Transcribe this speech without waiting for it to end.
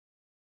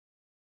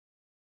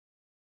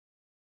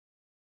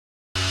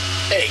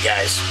Hey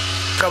guys,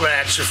 coming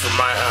at you from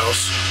my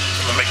house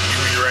from the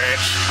McNewy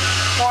Ranch.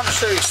 I want to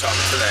show you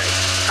something today.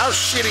 How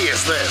shitty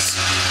is this?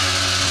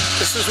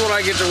 This is what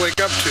I get to wake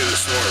up to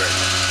this morning.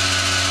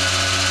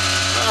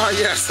 Oh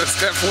yes, that's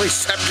definitely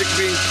septic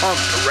being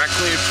pumped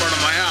directly in front of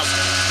my house.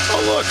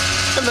 Oh look,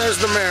 and there's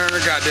the mayor in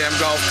her goddamn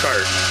golf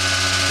cart.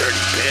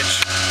 Dirty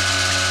bitch.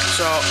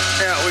 So,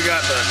 yeah, we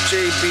got the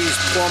JB's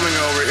Plumbing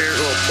over here,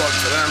 a little plug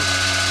for them,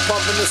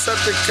 pumping the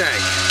septic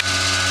tank.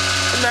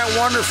 Isn't that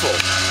wonderful?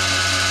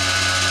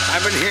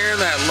 I've been hearing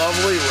that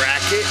lovely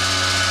racket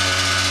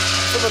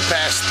for the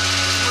past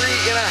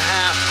 3.5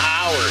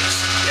 hours.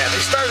 Yeah, they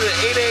started at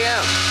 8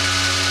 a.m.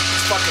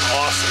 It's fucking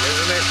awesome,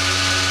 isn't it?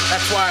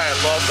 That's why I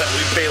love that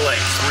we pay like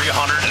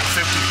 $350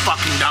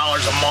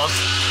 a month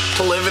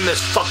to live in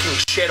this fucking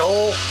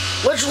shithole.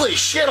 Literally,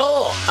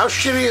 shithole. How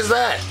shitty is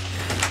that?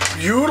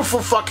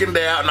 Beautiful fucking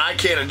day out and I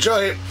can't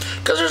enjoy it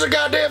because there's a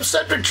goddamn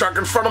septic truck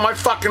in front of my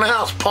fucking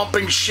house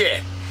pumping shit.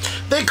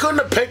 They couldn't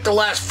have picked the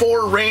last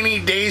 4 rainy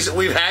days that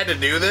we've had to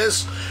do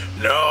this.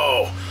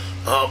 No.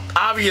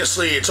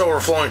 Obviously it's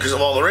overflowing because of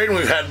all the rain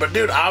we've had, but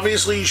dude,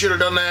 obviously you should have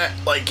done that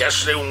like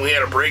yesterday when we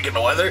had a break in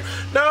the weather.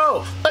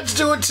 No, let's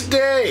do it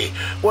today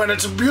when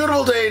it's a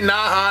beautiful day,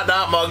 not hot,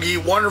 not muggy,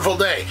 wonderful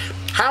day.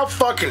 How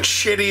fucking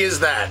shitty is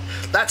that?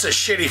 That's a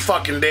shitty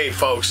fucking day,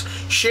 folks.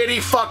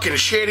 Shitty fucking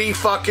shitty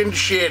fucking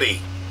shitty.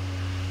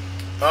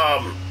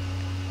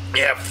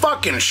 Yeah,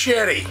 fucking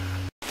shitty.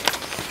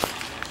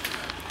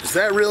 Is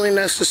that really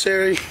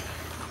necessary?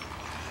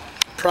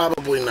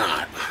 Probably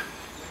not.